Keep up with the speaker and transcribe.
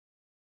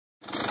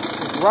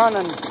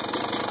running.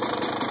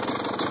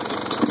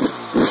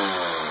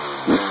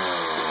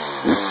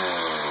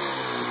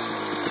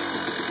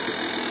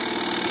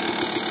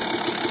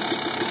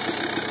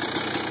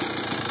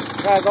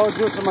 Gotta go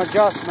do some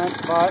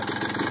adjustments, but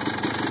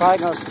it's probably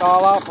gonna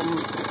stall out from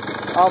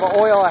all the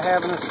oil I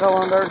have in the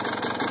cylinder,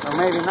 or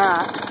maybe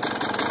not.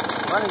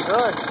 Running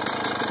good.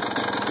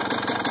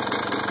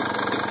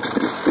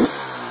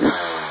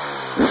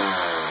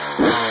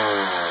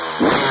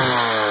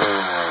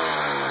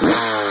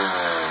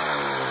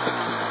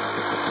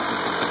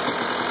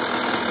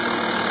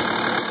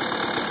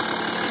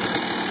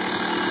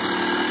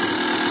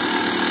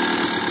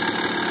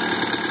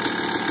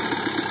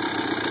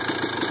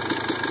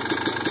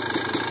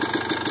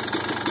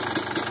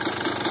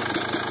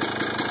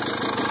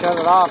 Shut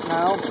it off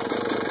now.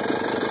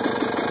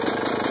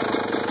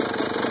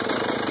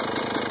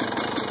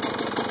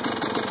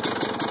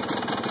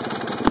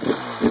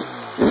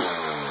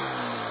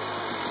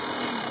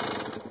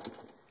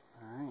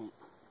 Alright.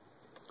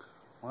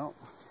 Well,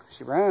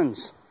 she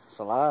runs. It's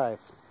alive.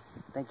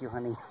 Thank you,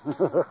 honey.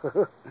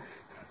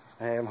 I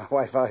have my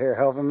wife out here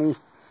helping me.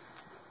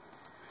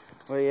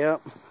 But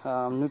yep,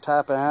 new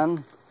top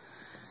end.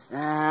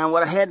 And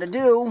what I had to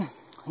do,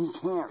 you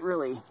can't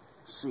really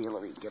see,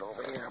 let me get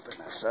over here up on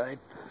this side.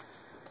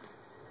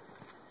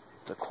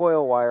 The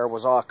coil wire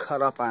was all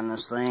cut up on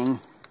this thing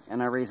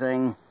and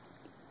everything.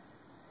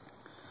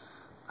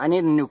 I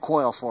need a new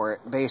coil for it,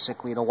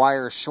 basically. The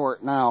wire is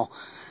short now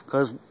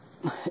because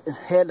it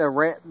had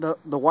the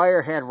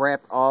wire had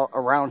wrapped all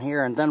around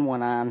here and then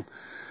went on,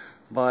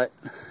 but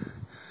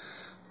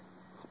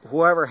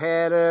whoever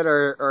had it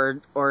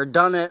or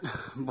done it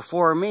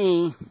before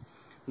me,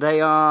 they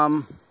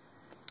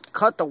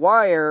cut the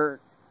wire.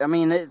 I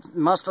mean, it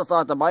must have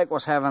thought the bike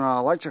was having an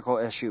electrical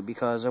issue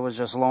because it was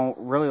just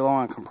really low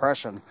on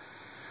compression,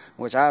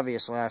 which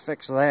obviously I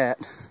fixed that.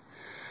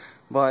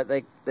 But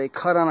they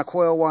cut on a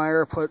coil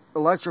wire, put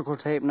electrical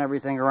tape and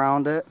everything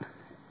around it,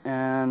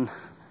 and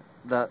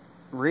the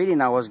reading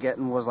I was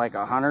getting was like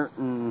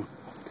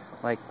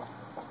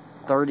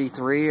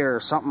 133 or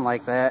something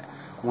like that,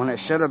 when it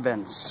should have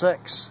been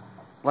 6.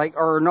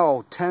 Or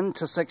no, 10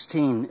 to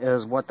 16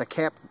 is what the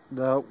cap,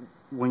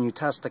 when you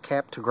test the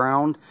cap to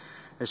ground,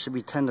 it should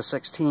be 10 to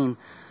 16.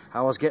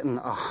 I was getting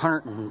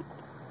 100 and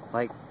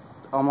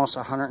almost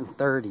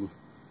 130.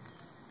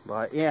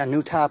 But yeah,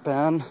 new top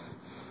end,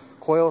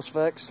 coil's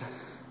fixed.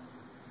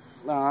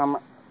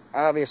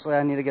 Obviously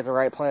I need to get the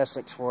right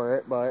plastics for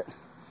it, but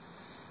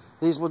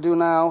these will do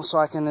now, so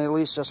I can at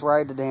least just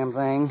ride the damn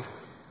thing.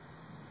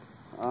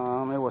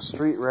 It was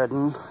street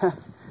ridden.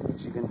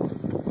 As you can,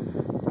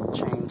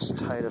 chain's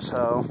tight as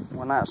hell.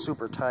 Well, not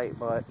super tight,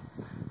 but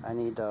I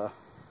need to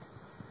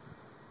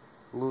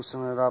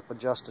loosen it up,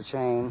 adjust the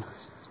chain,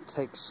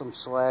 take some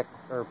slack,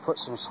 or put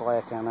some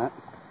slack in it.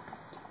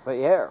 But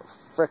yeah,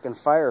 frickin'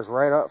 fires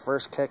right up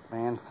first kick,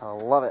 man. I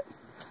love it.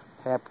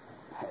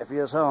 Happy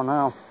as hell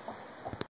now.